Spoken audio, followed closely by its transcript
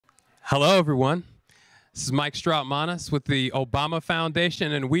Hello, everyone. This is Mike Strautmanis with the Obama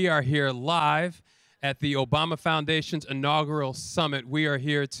Foundation, and we are here live at the Obama Foundation's inaugural summit. We are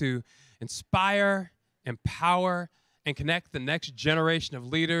here to inspire, empower, and connect the next generation of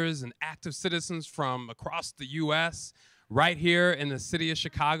leaders and active citizens from across the U.S., right here in the city of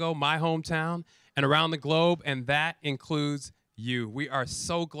Chicago, my hometown, and around the globe, and that includes you. We are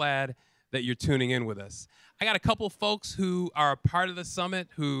so glad that you're tuning in with us. I got a couple folks who are a part of the summit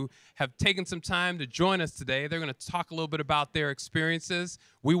who have taken some time to join us today. They're going to talk a little bit about their experiences.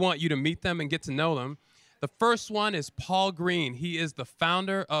 We want you to meet them and get to know them. The first one is Paul Green. He is the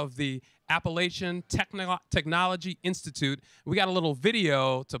founder of the Appalachian Technology Institute. We got a little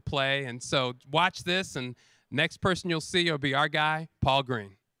video to play, and so watch this, and next person you'll see will be our guy, Paul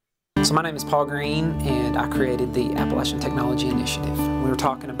Green. So my name is Paul Green, and I created the Appalachian Technology Initiative. We were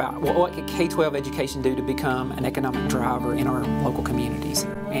talking about what could K-12 education do to become an economic driver in our local communities.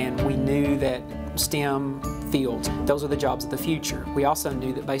 And we knew that STEM fields, those are the jobs of the future. We also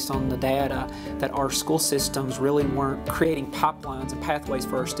knew that based on the data that our school systems really weren't creating pipelines and pathways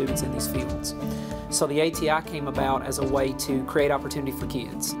for our students in these fields. So the ATI came about as a way to create opportunity for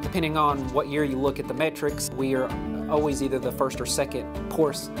kids. Depending on what year you look at the metrics, we are always either the first or second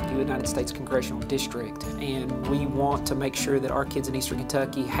poorest United States congressional district, and we want to make sure that our kids in Eastern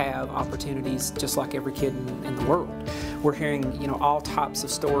Kentucky have opportunities just like every kid in the world. We're hearing, all types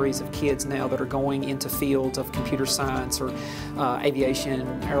of stories of kids now that are going into fields of computer science or aviation,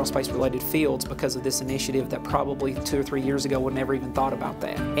 aerospace-related fields because of this initiative that probably 2 or 3 years ago would never even thought about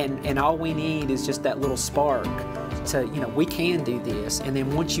that. And all we need is just that little spark to, we can do this. And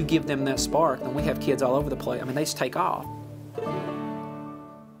then once you give them that spark, then we have kids all over the place. I mean, they just take off.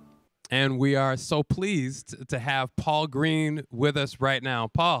 And we are so pleased to have Paul Green with us right now.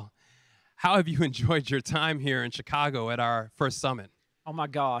 Paul, how have you enjoyed your time here in Chicago at our first summit? Oh my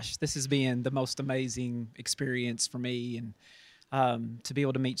gosh, this has been the most amazing experience for me, and to be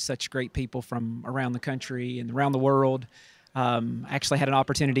able to meet such great people from around the country and around the world. I actually had an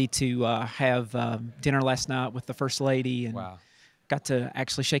opportunity to have dinner last night with the First Lady, and wow. Got to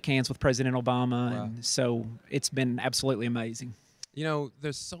actually shake hands with President Obama, Wow. and so it's been absolutely amazing.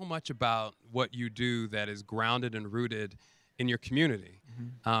 There's so much about what you do that is grounded and rooted in your community.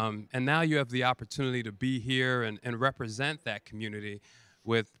 Mm-hmm. And now you have the opportunity to be here and represent that community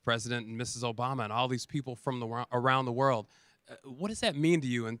with President and Mrs. Obama and all these people from around the world. What does that mean to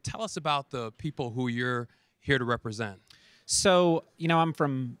you? And tell us about the people who you're here to represent. So, I'm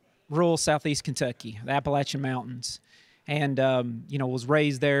from rural southeast Kentucky, the Appalachian Mountains, and, was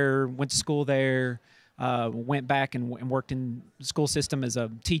raised there, went to school there, went back and worked in the school system as a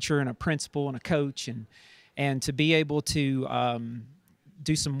teacher and a principal and a coach, and to be able to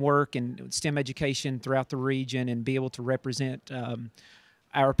do some work in STEM education throughout the region and be able to represent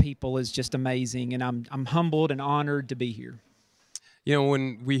our people is just amazing, and I'm humbled and honored to be here.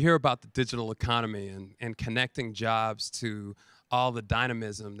 When we hear about the digital economy and connecting jobs to all the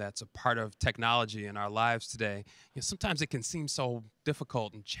dynamism that's a part of technology in our lives today, sometimes it can seem so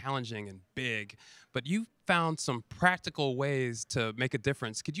difficult and challenging and big, but you found some practical ways to make a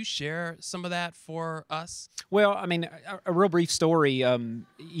difference. Could you share some of that for us? Well, I mean, a real brief story.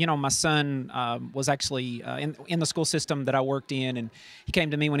 My son was actually in the school system that I worked in, and he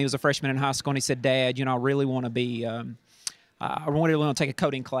came to me when he was a freshman in high school, and he said, "Dad, I really want to be I wanted to take a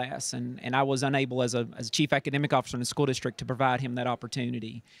coding class, and I was unable as a chief academic officer in the school district to provide him that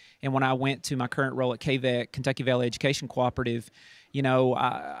opportunity. And when I went to my current role at KVEC, Kentucky Valley Education Cooperative,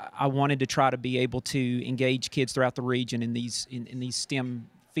 I wanted to try to be able to engage kids throughout the region in these STEM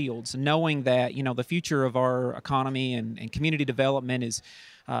fields, knowing that the future of our economy and community development is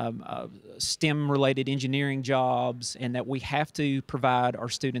STEM-related engineering jobs, and that we have to provide our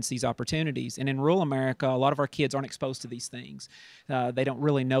students these opportunities. And in rural America, a lot of our kids aren't exposed to these things. They don't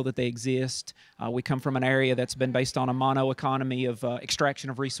really know that they exist. We come from an area that's been based on a mono economy of extraction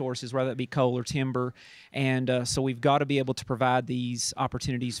of resources, whether it be coal or timber, and so we've got to be able to provide these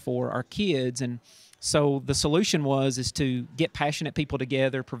opportunities for our kids. And so the solution is to get passionate people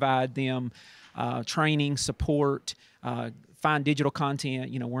together, provide them training, support, find digital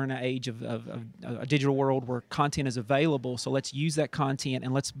content. We're in an age of a digital world where content is available, so let's use that content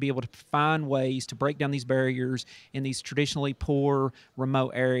and let's be able to find ways to break down these barriers in these traditionally poor,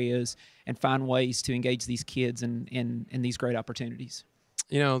 remote areas and find ways to engage these kids in these great opportunities.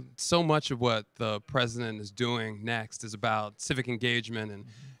 So much of what the president is doing next is about civic engagement and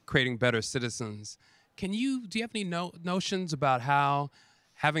creating better citizens. Do you have any notions about how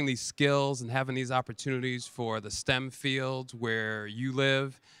having these skills and having these opportunities for the STEM fields where you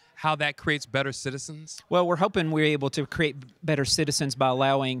live, how that creates better citizens? Well, we're hoping we're able to create better citizens by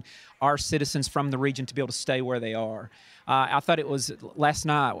allowing our citizens from the region to be able to stay where they are. I thought it was last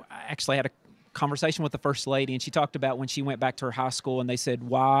night, I actually had a conversation with the First Lady, and she talked about when she went back to her high school, and they said,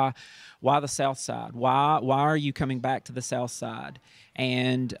 why the South Side? Why are you coming back to the South Side?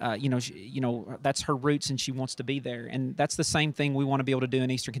 And that's her roots, and she wants to be there. And that's the same thing we want to be able to do in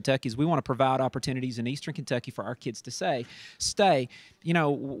Eastern Kentucky. Is we want to provide opportunities in Eastern Kentucky for our kids to stay.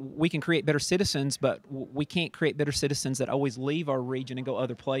 We can create better citizens, but we can't create better citizens that always leave our region and go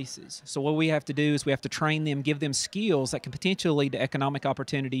other places. So what we have to do is we have to train them, give them skills that can potentially lead to economic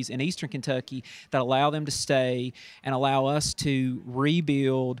opportunities in Eastern Kentucky that allow them to stay and allow us to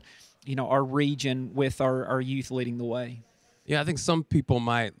rebuild, our region with our youth leading the way. Yeah, I think some people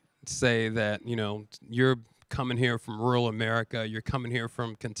might say that, you're coming here from rural America, you're coming here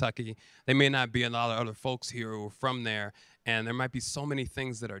from Kentucky. They may not be a lot of other folks here who are from there, and there might be so many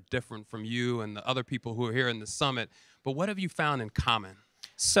things that are different from you and the other people who are here in the summit. But what have you found in common?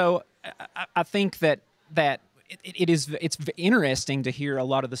 So I think that it's interesting to hear a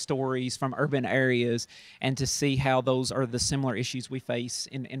lot of the stories from urban areas and to see how those are the similar issues we face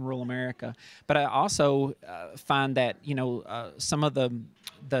in rural America. But I also find that some of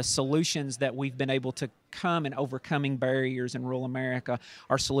the solutions that we've been able to come in overcoming barriers in rural America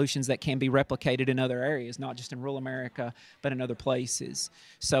are solutions that can be replicated in other areas, not just in rural America, but in other places.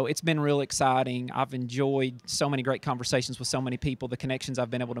 So it's been real exciting. I've enjoyed so many great conversations with so many people, the connections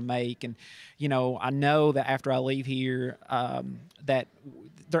I've been able to make. And, I know that after I leave here, that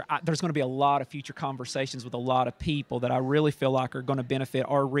there's going to be a lot of future conversations with a lot of people that I really feel like are going to benefit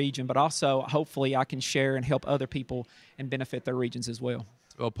our region, but also hopefully I can share and help other people and benefit their regions as well.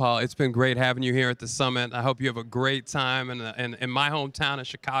 Well, Paul, it's been great having you here at the summit. I hope you have a great time in my hometown of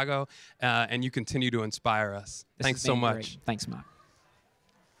Chicago, and you continue to inspire us. Thanks so much. Great. Thanks, Mike.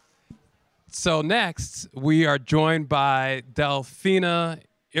 So next, we are joined by Delfina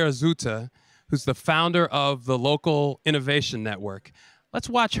Irazuta, who's the founder of the Local Innovation Network. Let's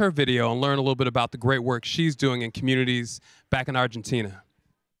watch her video and learn a little bit about the great work she's doing in communities back in Argentina.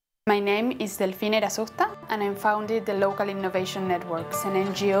 My name is Delfina Irazuta, and I founded the Local Innovation Networks, an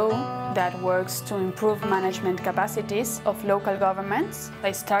NGO that works to improve management capacities of local governments.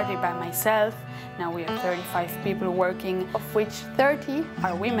 I started by myself. Now we are 35 people working, of which 30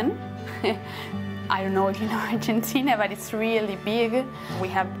 are women. I don't know if you know Argentina, but it's really big. We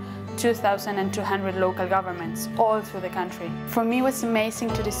have 2,200 local governments all through the country. For me, it was amazing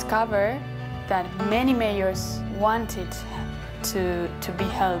to discover that many mayors wanted to be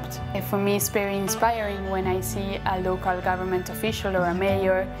helped. And for me, it's very inspiring when I see a local government official or a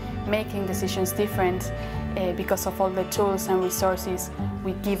mayor making decisions different because of all the tools and resources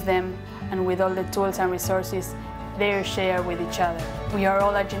we give them, and with all the tools and resources they share with each other. We are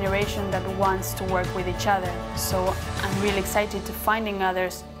all a generation that wants to work with each other, so I'm really excited to finding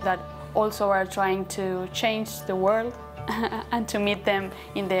others that also are trying to change the world and to meet them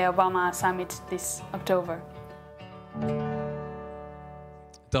in the Obama Summit this October.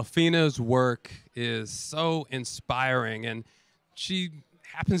 Delfina's work is so inspiring, and she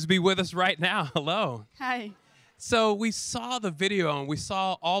happens to be with us right now. Hello. Hi. So we saw the video and we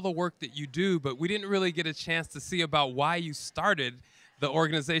saw all the work that you do, but we didn't really get a chance to see about why you started the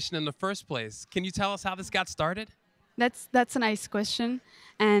organization in the first place. Can you tell us how this got started? That's a nice question,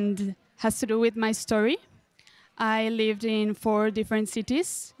 and has to do with my story. I lived in 4 different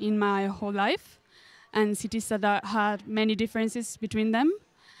cities in my whole life, and cities that had many differences between them.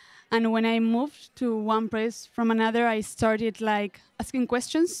 And when I moved to one place from another, I started asking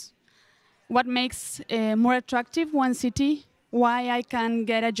questions. What makes more attractive one city? Why I can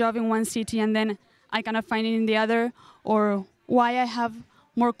get a job in one city and then I cannot find it in the other? Or why I have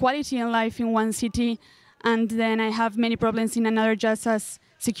more quality in life in one city and then I have many problems in another, just as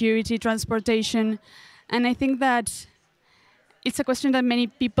security, transportation. And I think that it's a question that many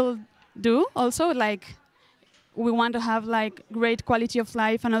people do also, we want to have great quality of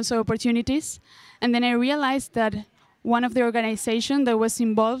life and also opportunities. And then I realized that one of the organizations that was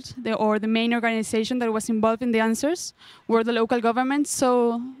involved, or the main organization that was involved in the answers, were the local governments.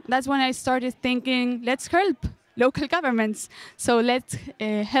 So that's when I started thinking, let's help local governments. So let's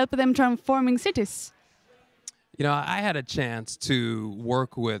help them transforming cities. You know, I had a chance to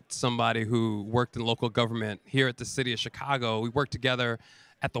work with somebody who worked in local government here at the city of Chicago. We worked together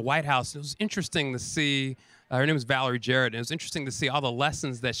at the White House. It was interesting to see, her name was Valerie Jarrett, and it was interesting to see all the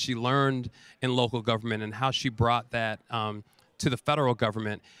lessons that she learned in local government and how she brought that to the federal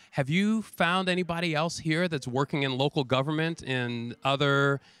government. Have you found anybody else here that's working in local government in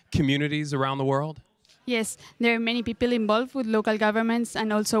other communities around the world? Yes, there are many people involved with local governments,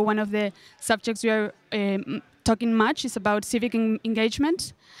 and also one of the subjects we are talking much is about civic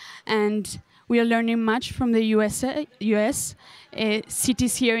engagement, and we are learning much from the US.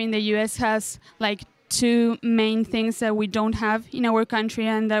 Cities here in the US has like two main things that we don't have in our country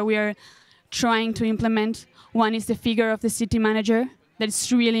and that we are trying to implement. One is the figure of the city manager. That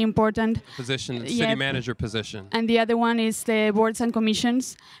is really important. Position, city manager position. And the other one is the boards and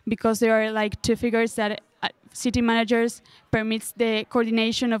commissions, because there are like two figures that city managers permits the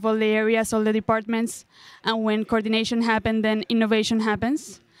coordination of all the areas, all the departments. And when coordination happens, then innovation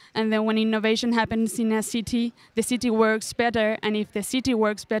happens. And then when innovation happens in a city, the city works better. And if the city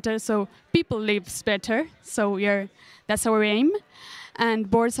works better, so people live better. So that's our aim. And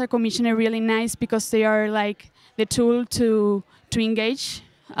boards and commissions are really nice because they are like the tool to engage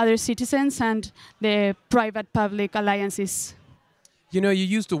other citizens and the private-public alliances. You know, you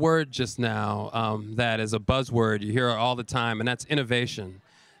used a word just now that is a buzzword. You hear it all the time, and that's innovation.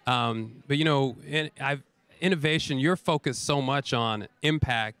 But, you know, innovation, you're focused so much on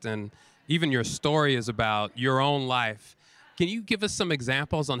impact, and even your story is about your own life. Can you give us some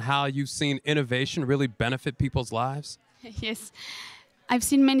examples on how you've seen innovation really benefit people's lives? Yes. I've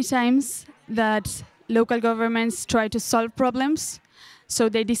seen many times that local governments try to solve problems, so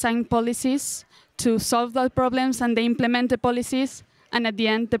they design policies to solve those problems and they implement the policies, and at the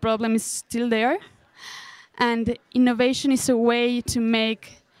end the problem is still there. And innovation is a way to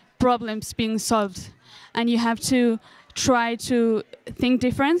make problems being solved, and you have to try to think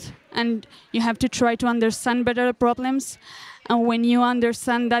different, and you have to try to understand better the problems, and when you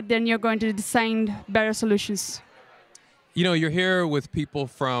understand that, then you're going to design better solutions. You know, you're here with people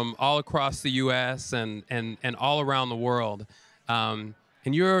from all across the U.S. and all around the world, and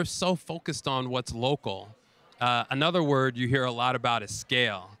you're so focused on what's local. Another word you hear a lot about is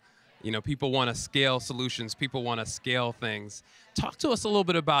scale. You know, people want to scale solutions. People want to scale things. Talk to us a little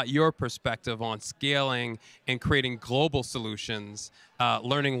bit about your perspective on scaling and creating global solutions,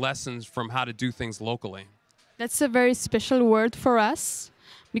 learning lessons from how to do things locally. That's a very special word for us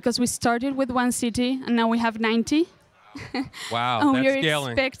because we started with one city and now we have 90. Wow, and that's we're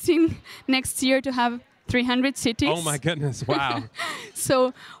scaling. Expecting next year to have 300 cities. Oh my goodness, wow.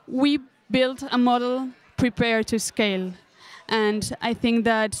 So we built a model prepared to scale. And I think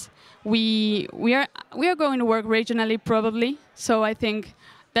that we are going to work regionally probably. So I think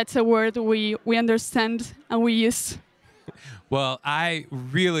that's a word we understand and we use. Well, I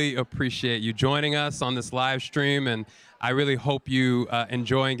really appreciate you joining us on this live stream, and I really hope you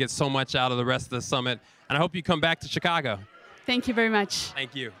enjoy and get so much out of the rest of the summit. And I hope you come back to Chicago. Thank you very much.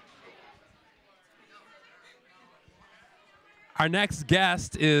 Thank you. Our next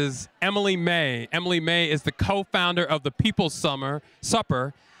guest is Emily May. Emily May is the co-founder of the People's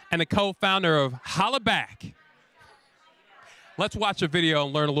Supper and the co-founder of Holla Back. Let's watch a video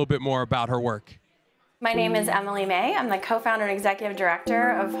and learn a little bit more about her work. My name is Emily May. I'm the co-founder and executive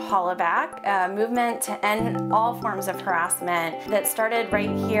director of Holla Back, a movement to end all forms of harassment that started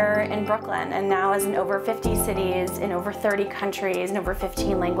right here in Brooklyn and now is in over 50 cities, in over 30 countries, in over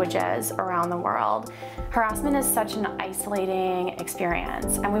 15 languages around the world. Harassment is such an isolating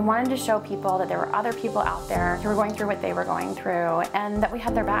experience, and we wanted to show people that there were other people out there who were going through what they were going through and that we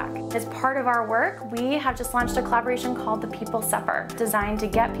had their back. As part of our work, we have just launched a collaboration called the People's Supper, designed to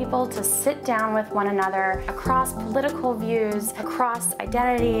get people to sit down with one another across political views, across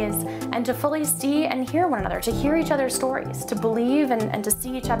identities, and to fully see and hear one another, to hear each other's stories, to believe and to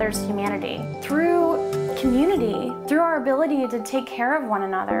see each other's humanity. Through community, through our ability to take care of one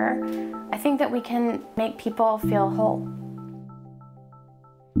another, I think that we can make people feel whole.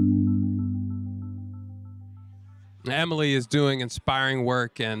 Emily is doing inspiring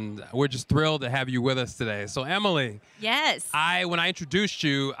work, and we're just thrilled to have you with us today. So Emily, yes. When I introduced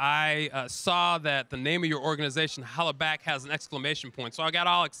you, I saw that the name of your organization, Holla Back, has an exclamation point. So I got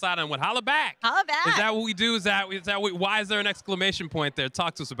all excited and went, Holla Back. Holla Back. Is that what we do? Why is there an exclamation point there?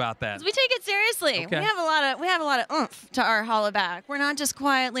 Talk to us about that. We take it seriously. Okay. We have a lot of oomph to our Holla Back. We're not just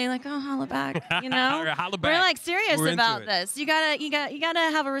quietly like, oh, Holla Back, you know? Holla Back. We're like serious about it. this. You gotta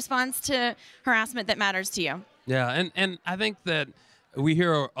have a response to harassment that matters to you. Yeah, and I think that we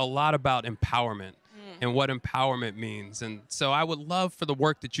hear a lot about empowerment and what empowerment means. And so I would love for the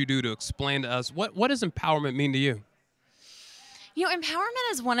work that you do to explain to us, what does empowerment mean to you? You know,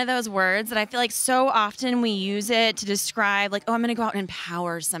 empowerment is one of those words that I feel like so often we use it to describe, like, oh, I'm going to go out and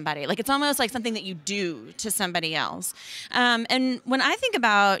empower somebody. Like, it's almost like something that you do to somebody else. And when I think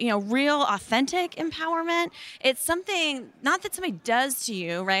about, you know, real, authentic empowerment, it's something not that somebody does to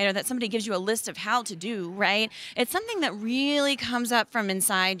you, right, or that somebody gives you a list of how to do, right? It's something that really comes up from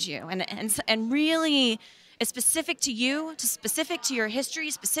inside you and really is specific to you, specific to your history,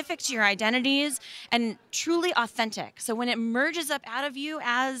 specific to your identities, and truly authentic. So when it merges up out of you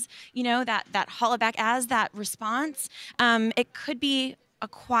as, you know, that hollaback, as that response, it could be a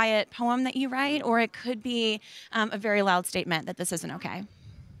quiet poem that you write, or it could be a very loud statement that this isn't okay.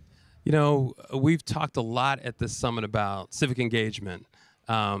 You know, we've talked a lot at this summit about civic engagement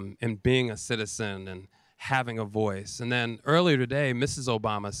and being a citizen and having a voice. And then earlier today, Mrs.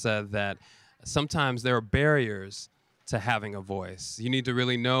 Obama said that sometimes there are barriers to having a voice. You need to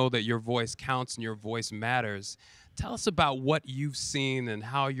really know that your voice counts and your voice matters. Tell us about what you've seen and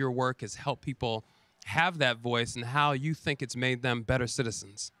how your work has helped people have that voice and how you think it's made them better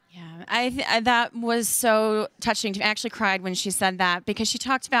citizens. Yeah, that was so touching to me. I actually cried when she said that, because she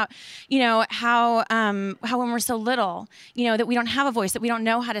talked about, you know, how when we're so little, you know, that we don't have a voice, that we don't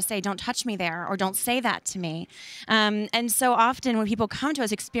know how to say, don't touch me there, or don't say that to me. And so often when people come to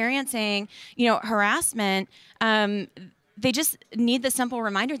us experiencing, you know, harassment, they just need the simple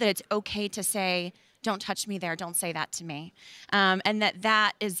reminder that it's okay to say, don't touch me there, don't say that to me. And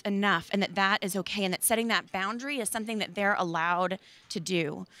that is enough, and that is okay, and that setting that boundary is something that they're allowed to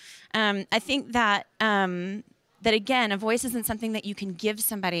do. I think that again, a voice isn't something that you can give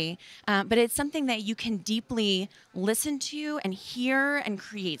somebody, but it's something that you can deeply listen to and hear and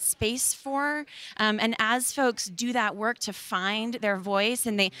create space for. And as folks do that work to find their voice,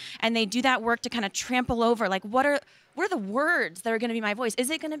 and they do that work to kind of trample over, like, what are the words that are going to be my voice? Is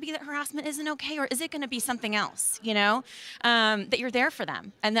it going to be that harassment isn't okay, or is it going to be something else? You know, that you're there for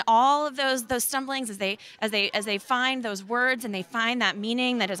them, and that all of those stumblings as they find those words and they find that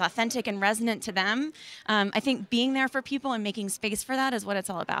meaning that is authentic and resonant to them. I think being there for people and making space for that is what it's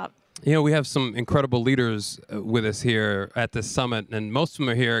all about. You know, we have some incredible leaders with us here at this summit, and most of them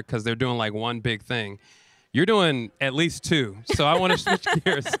are here because they're doing like one big thing. You're doing at least two. So I want to switch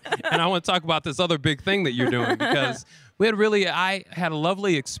gears, and I want to talk about this other big thing that you're doing, because I had a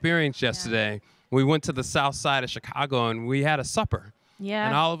lovely experience yesterday. Yeah. We went to the south side of Chicago, and we had a supper. Yeah.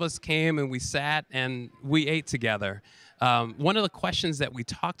 And all of us came, and we sat, and we ate together. One of the questions that we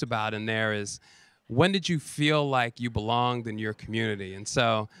talked about in there is, when did you feel like you belonged in your community? And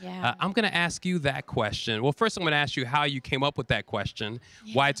so I'm going to ask you that question. Well, first I'm going to ask you how you came up with that question,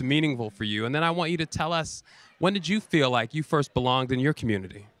 why it's meaningful for you. And then I want you to tell us, when did you feel like you first belonged in your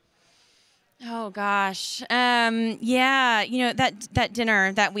community? Oh gosh, yeah. You know, that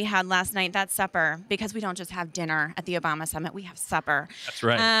dinner that we had last night, that supper, because we don't just have dinner at the Obama Summit, we have supper. That's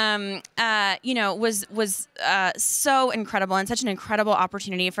right. You know, was so incredible, and such an incredible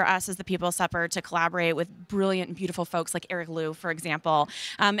opportunity for us as the People's Supper to collaborate with brilliant and beautiful folks like Eric Liu, for example.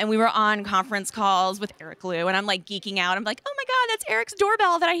 And we were on conference calls with Eric Liu, and I'm like geeking out. I'm like, oh my God, that's Eric's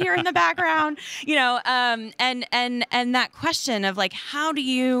doorbell that I hear in the background. You know, and that question of like, how do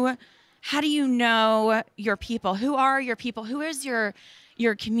you know your people? Who are your people? Who is your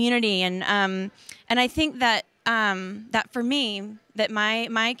community? And I think that that for me, that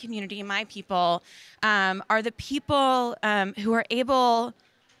my community, my people, are the people who are able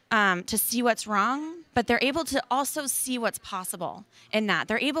to see what's wrong, but they're able to also see what's possible in that.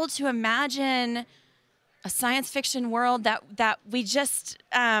 They're able to imagine a science fiction world that we just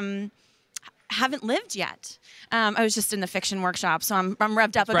haven't lived yet. I was just in the fiction workshop, so I'm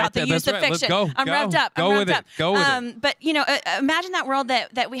revved up about the use of fiction. Let's go. I'm revved up. Go with it. Go with it. But you know, imagine that world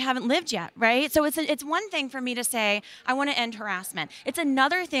that we haven't lived yet, right? So it's one thing for me to say I want to end harassment. It's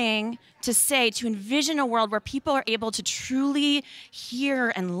another thing to envision a world where people are able to truly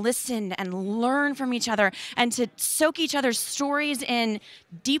hear and listen and learn from each other, and to soak each other's stories in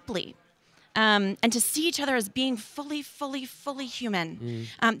deeply. And to see each other as being fully human.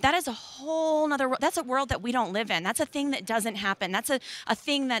 That is a whole nother world. That's a world that we don't live in. That's a thing that doesn't happen. That's a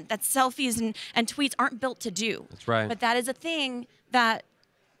thing that selfies and tweets aren't built to do. That's right. But that is a thing that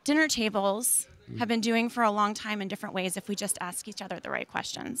dinner tables have been doing for a long time in different ways if we just ask each other the right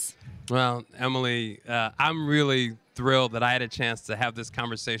questions. Well, Emily, I'm really thrilled that I had a chance to have this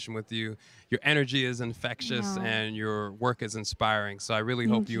conversation with you. Your energy is infectious and your work is inspiring. So I really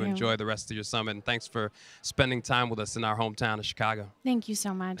hope you enjoy the rest of your summit. And thanks for spending time with us in our hometown of Chicago. Thank you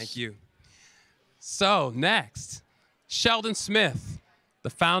so much. Thank you. So next, Sheldon Smith, the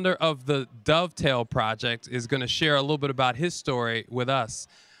founder of the Dovetail Project, is going to share a little bit about his story with us.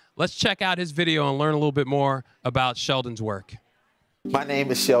 Let's check out his video and learn a little bit more about Sheldon's work. My name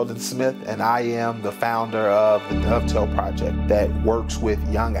is Sheldon Smith, and I am the founder of the Dovetail Project that works with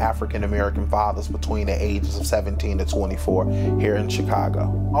young African American fathers between the ages of 17 to 24 here in Chicago.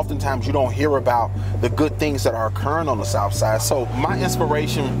 Oftentimes you don't hear about the good things that are occurring on the South Side, so my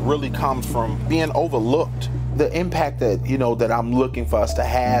inspiration really comes from being overlooked. The impact that, that I'm looking for us to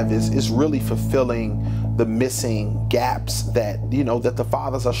have is really fulfilling the missing gaps that, that the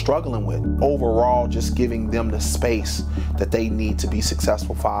fathers are struggling with. Overall, just giving them the space that they need to be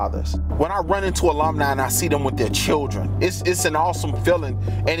successful fathers. When I run into alumni and I see them with their children, it's an awesome feeling,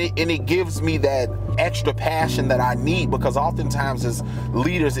 and it gives me that extra passion that I need, because oftentimes as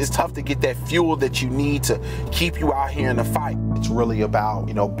leaders, it's tough to get that fuel that you need to keep you out here in the fight. It's really about,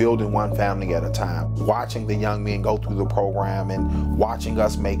 building one family at a time. Watching the young men go through the program and watching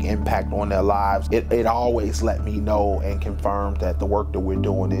us make impact on their lives, it always let me know and confirm that the work that we're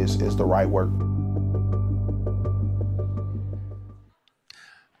doing is the right work.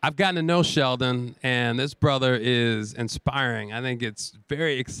 I've gotten to know Sheldon, and this brother is inspiring. I think it's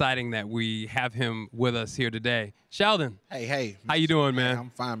very exciting that we have him with us here today. Sheldon. Hey. How you doing, man? I'm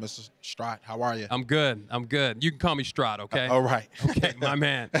fine, Mr. Straut. How are you? I'm good. You can call me Straut, okay? All right. Okay, my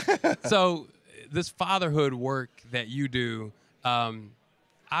man. So this fatherhood work that you do,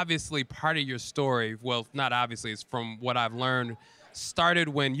 obviously part of your story, well, not obviously, it's from what I've learned, started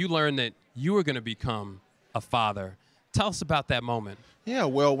when you learned that you were going to become a father. Tell us about that moment. Yeah,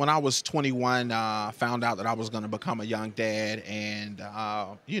 well, when I was 21, found out that I was going to become a young dad, and,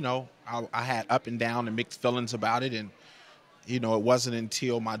 I had up and down and mixed feelings about it, and, it wasn't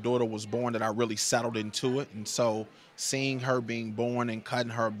until my daughter was born that I really settled into it. And so seeing her being born and cutting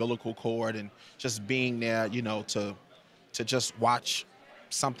her umbilical cord and just being there, to just watch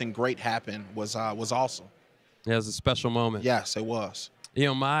something great happen was awesome. Yeah, it was a special moment. Yes, it was.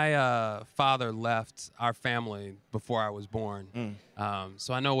 My father left our family before I was born.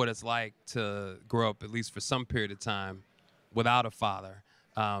 So I know what it's like to grow up, at least for some period of time, without a father.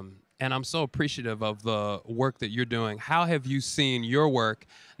 And I'm so appreciative of the work that you're doing. How have you seen your work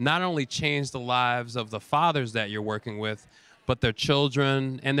not only change the lives of the fathers that you're working with, but their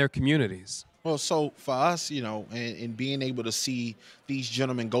children and their communities? Well, so for us, and being able to see these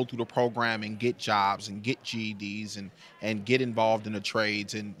gentlemen go through the program and get jobs and get GEDs and get involved in the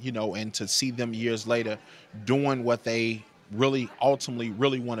trades, and, and to see them years later doing what they ultimately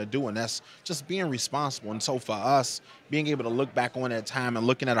want to do, and that's just being responsible. And so for us, being able to look back on that time and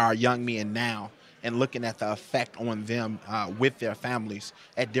looking at our young men now and looking at the effect on them with their families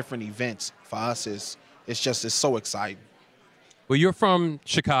at different events, for us it's so exciting. Well, you're from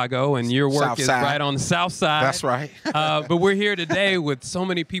Chicago, and your work is right on the South Side. That's right. But we're here today with so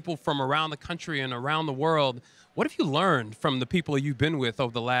many people from around the country and around the world. What have you learned from the people you've been with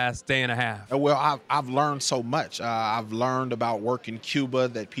over the last day and a half? Well, I've learned so much. I've learned about work in Cuba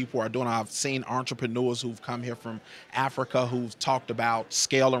that people are doing. I've seen entrepreneurs who've come here from Africa who've talked about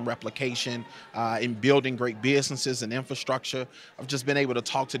scale and replication in building great businesses and infrastructure. I've just been able to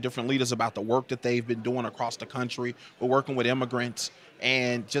talk to different leaders about the work that they've been doing across the country. We're working with immigrants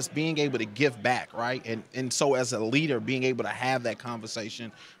and just being able to give back, right? And so as a leader, being able to have that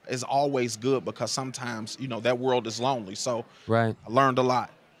conversation is always good, because sometimes, that world is lonely. So right. I learned a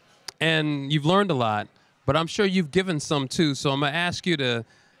lot. And you've learned a lot, but I'm sure you've given some too. So I'm going to ask you to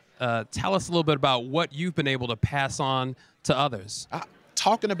tell us a little bit about what you've been able to pass on to others.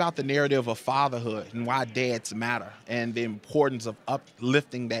 Talking about the narrative of fatherhood and why dads matter, and the importance of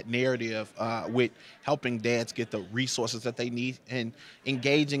uplifting that narrative with helping dads get the resources that they need, and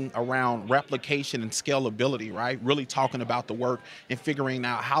engaging around replication and scalability, right? Really talking about the work and figuring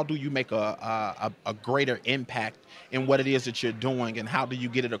out how do you make a greater impact in what it is that you're doing, and how do you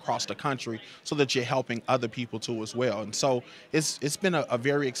get it across the country so that you're helping other people too as well. And so it's been a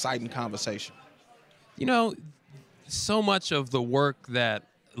very exciting conversation. So much of the work that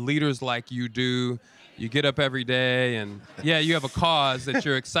leaders like you do, you get up every day and, yeah, you have a cause that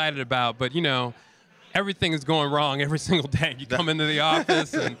you're excited about, but, everything is going wrong every single day. You come into the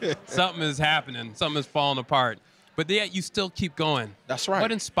office and something is happening, something is falling apart. But yet you still keep going. That's right.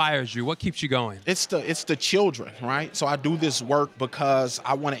 What inspires you? What keeps you going? It's the children, right? So I do this work because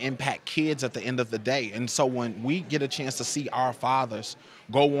I want to impact kids at the end of the day. And so when we get a chance to see our fathers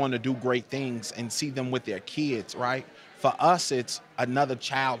go on to do great things and see them with their kids, right? For us, it's another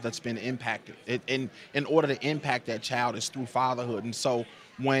child that's been impacted. In order to impact that child is through fatherhood. And so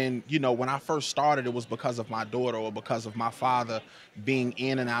when I first started, it was because of my daughter or because of my father being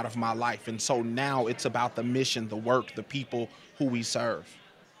in and out of my life. And so now it's about the mission, the work, the people who we serve.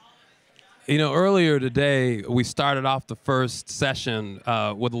 You know, earlier today, we started off the first session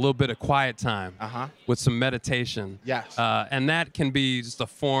with a little bit of quiet time, with some meditation. Yes. And that can be just a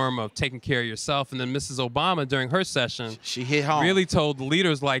form of taking care of yourself. And then Mrs. Obama, during her session, she hit home. Really told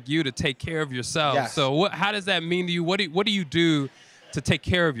leaders like you to take care of yourself. Yes. So how does that mean to you? What do you do to take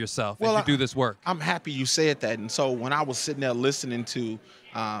care of yourself as you do this work? I'm happy you said that. And so when I was sitting there listening to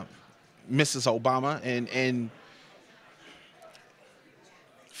Mrs. Obama, and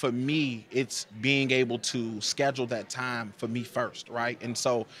for me, it's being able to schedule that time for me first, right? And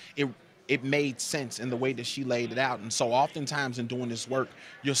so it made sense in the way that she laid it out. And so oftentimes in doing this work,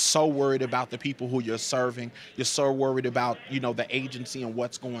 you're so worried about the people who you're serving. You're so worried about, you know, the agency and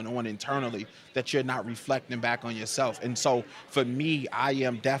what's going on internally that you're not reflecting back on yourself. And so for me, I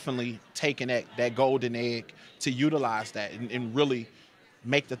am definitely taking that golden egg to utilize that and really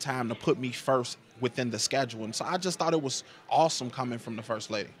make the time to put me first within the schedule. And so I just thought it was awesome coming from the First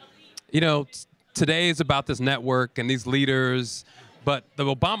Lady. You know, today is about this network and these leaders, but the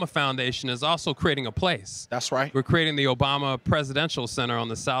Obama Foundation is also creating a place. That's right. We're creating the Obama Presidential Center on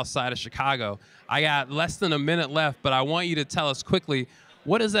the south side of Chicago. I got less than a minute left, but I want you to tell us quickly,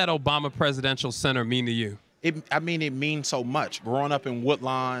 what does that Obama Presidential Center mean to you? I mean, it means so much. Growing up in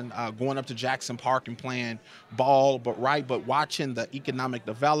Woodlawn, going up to Jackson Park and playing ball, but watching the economic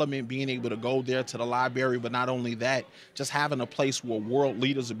development, being able to go there to the library, but not only that, just having a place where world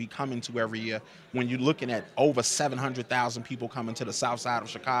leaders will be coming to every year. When you're looking at over 700,000 people coming to the south side of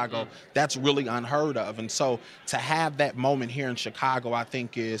Chicago, that's really unheard of. And so to have that moment here in Chicago, I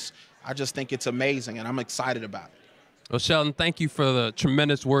just think it's amazing, and I'm excited about it. Well, Sheldon, thank you for the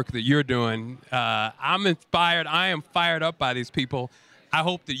tremendous work that you're doing. I'm inspired. I am fired up by these people. I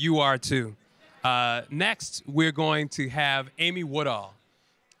hope that you are too. Next, we're going to have Amy Woodall.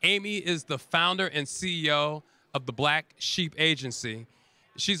 Amy is the founder and CEO of the Black Sheep Agency.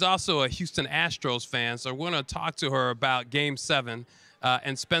 She's also a Houston Astros fan, so we're going to talk to her about Game 7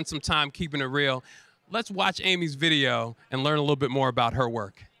 and spend some time keeping it real. Let's watch Amy's video and learn a little bit more about her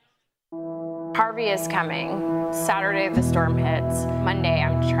work. Harvey is coming. Saturday the storm hits. Monday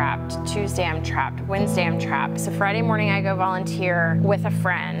I'm trapped. Tuesday I'm trapped. Wednesday I'm trapped. So Friday morning I go volunteer with a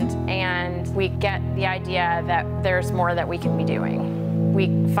friend and we get the idea that there's more that we can be doing. We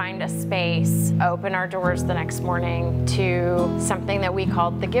find a space, open our doors the next morning to something that we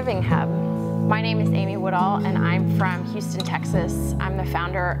called the Giving Hub. My name is Amy Woodall and I'm from Houston, Texas. I'm the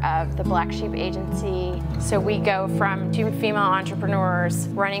founder of the Black Sheep Agency. So we go from two female entrepreneurs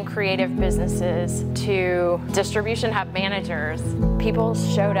running creative businesses to distribution hub managers. People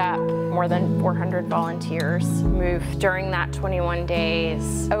showed up, more than 400 volunteers moved during that 21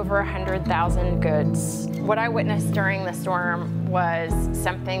 days, over 100,000 goods. What I witnessed during the storm was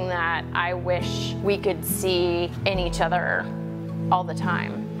something that I wish we could see in each other all the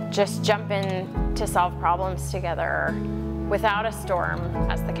time. Just jump in to solve problems together without a storm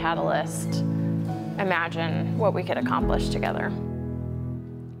as the catalyst. Imagine what we could accomplish together.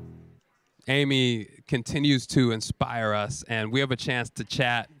 Amy continues to inspire us, and we have a chance to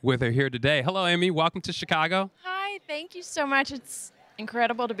chat with her here today. Hello, Amy. Welcome to Chicago. Hi. Thank you so much. It's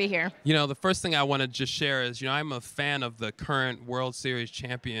incredible to be here. You know, the first thing I want to just share is, you know, I'm a fan of the current World Series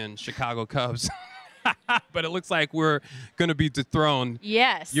champion Chicago Cubs. But it looks like we're going to be dethroned.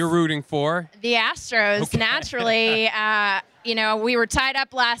 Yes. You're rooting for? The Astros, okay. Naturally. You know, we were tied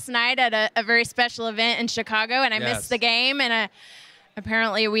up last night at a very special event in Chicago, and I missed the game. And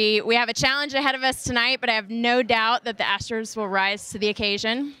apparently we have a challenge ahead of us tonight, but I have no doubt that the Astros will rise to the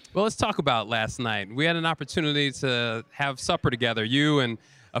occasion. Well, let's talk about last night. We had an opportunity to have supper together, you and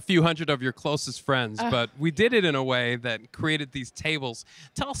a few hundred of your closest friends, but we did it in a way that created these tables.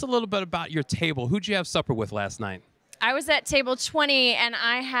 Tell us a little bit about your table. Who'd you have supper with last night? I was at table 20, and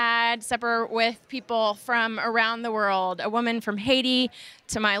I had supper with people from around the world. A woman from Haiti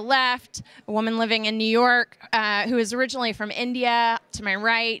to my left, a woman living in New York who is originally from India to my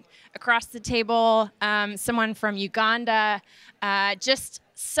right, across the table, someone from Uganda, just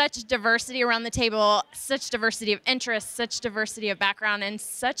such diversity around the table, such diversity of interests, such diversity of background, and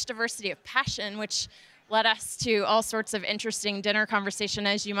such diversity of passion, which led us to all sorts of interesting dinner conversation,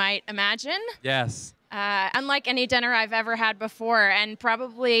 as you might imagine. Yes. Unlike any dinner I've ever had before, and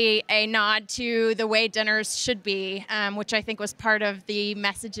probably a nod to the way dinners should be, which I think was part of the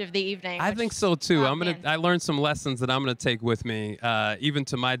message of the evening. I think so too. I learned some lessons that I'm gonna take with me, even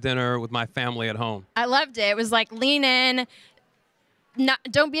to my dinner with my family at home. I loved it. It was like lean in.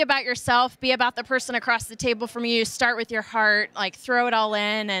 Don't be about yourself. Be about the person across the table from you. Start with your heart. Like throw it all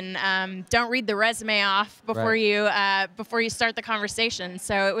in, and don't read the resume off before you start the conversation.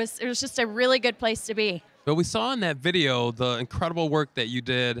 So it was just a really good place to be. But we saw in that video the incredible work that you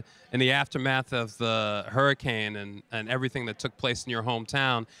did in the aftermath of the hurricane and everything that took place in your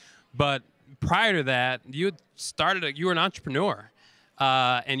hometown. But prior to that, you were an entrepreneur.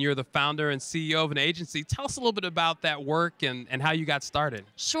 And you're the founder and CEO of an agency. Tell us a little bit about that work and how you got started.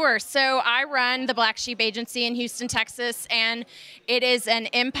 Sure. So I run the Black Sheep Agency in Houston, Texas, and it is an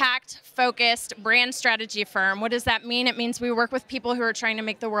impact-focused brand strategy firm. What does that mean? It means we work with people who are trying to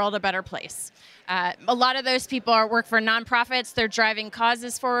make the world a better place. A lot of those people work for nonprofits. They're driving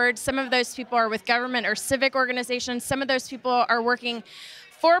causes forward. Some of those people are with government or civic organizations. Some of those people are working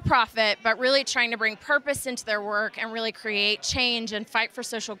for profit, but really trying to bring purpose into their work and really create change and fight for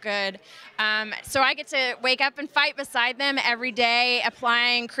social good. So I get to wake up and fight beside them every day,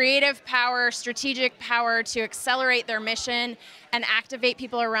 applying creative power, strategic power to accelerate their mission and activate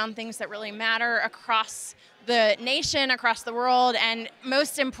people around things that really matter across the nation, across the world, and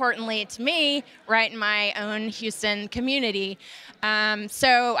most importantly to me, right in my own Houston community.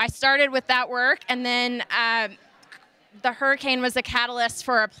 So I started with that work, and then the hurricane was a catalyst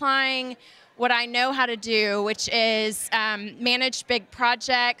for applying what I know how to do, which is manage big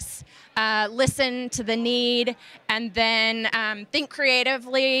projects, listen to the need, and then think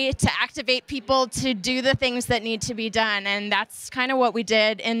creatively to activate people to do the things that need to be done. And that's kind of what we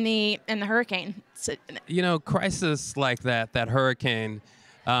did in the hurricane. So, you know, crisis like that hurricane,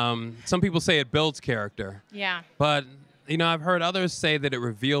 some people say it builds character. Yeah. But, you know, I've heard others say that it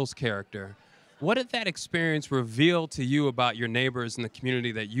reveals character. What did that experience reveal to you about your neighbors and the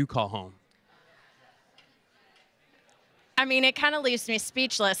community that you call home? I mean, it kind of leaves me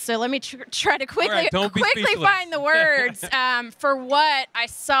speechless. So let me try to quickly quickly find the words for what I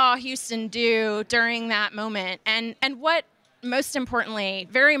saw Houston do during that moment, and what, most importantly,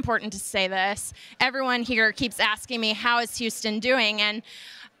 very important to say this, everyone here keeps asking me, how is Houston doing? And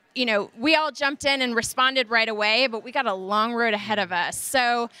you know, we all jumped in and responded right away, but we got a long road ahead of us.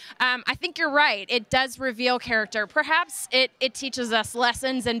 So I think you're right. It does reveal character. Perhaps it teaches us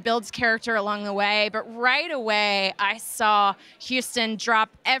lessons and builds character along the way. But right away, I saw Houston drop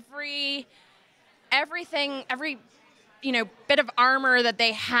everything, every bit of armor that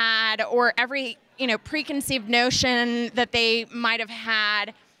they had, or every preconceived notion that they might have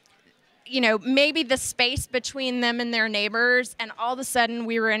had. Maybe the space between them and their neighbors, and all of a sudden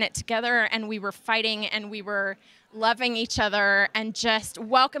we were in it together, and we were fighting, and we were loving each other, and just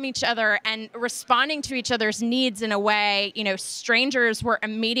welcome each other, and responding to each other's needs in a way. Strangers were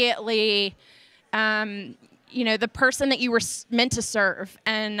immediately, the person that you were meant to serve.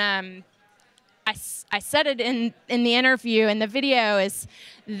 And I said it in the interview, and the video is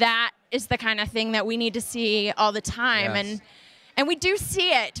the kind of thing that we need to see all the time. Yes. And we do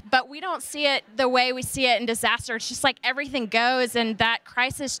see it, but we don't see it the way we see it in disaster. It's just like everything goes, and that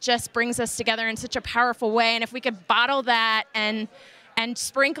crisis just brings us together in such a powerful way. And if we could bottle that and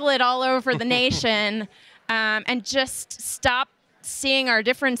sprinkle it all over the nation, and just stop seeing our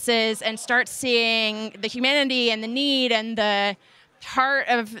differences and start seeing the humanity and the need and the heart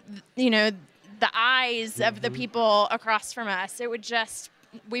of, the eyes of the people across from us,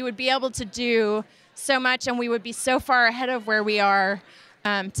 we would be able to do so much, and we would be so far ahead of where we are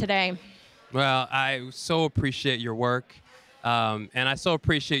today. Well, I so appreciate your work, and I so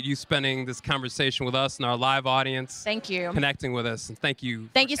appreciate you spending this conversation with us and our live audience. Thank you. Connecting with us, and thank you.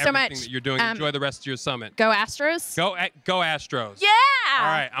 Thank you so much. That you're doing. Enjoy the rest of your summit. Go Astros. Go Astros. Yeah. All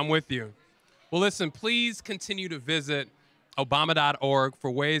right, I'm with you. Well, listen, please continue to visit Obama.org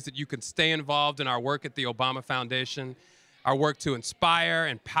for ways that you can stay involved in our work at the Obama Foundation, our work to inspire,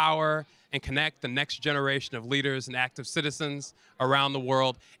 empower, and connect the next generation of leaders and active citizens around the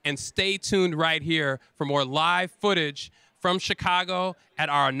world. And stay tuned right here for more live footage from Chicago at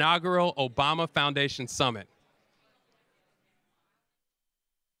our inaugural Obama Foundation Summit.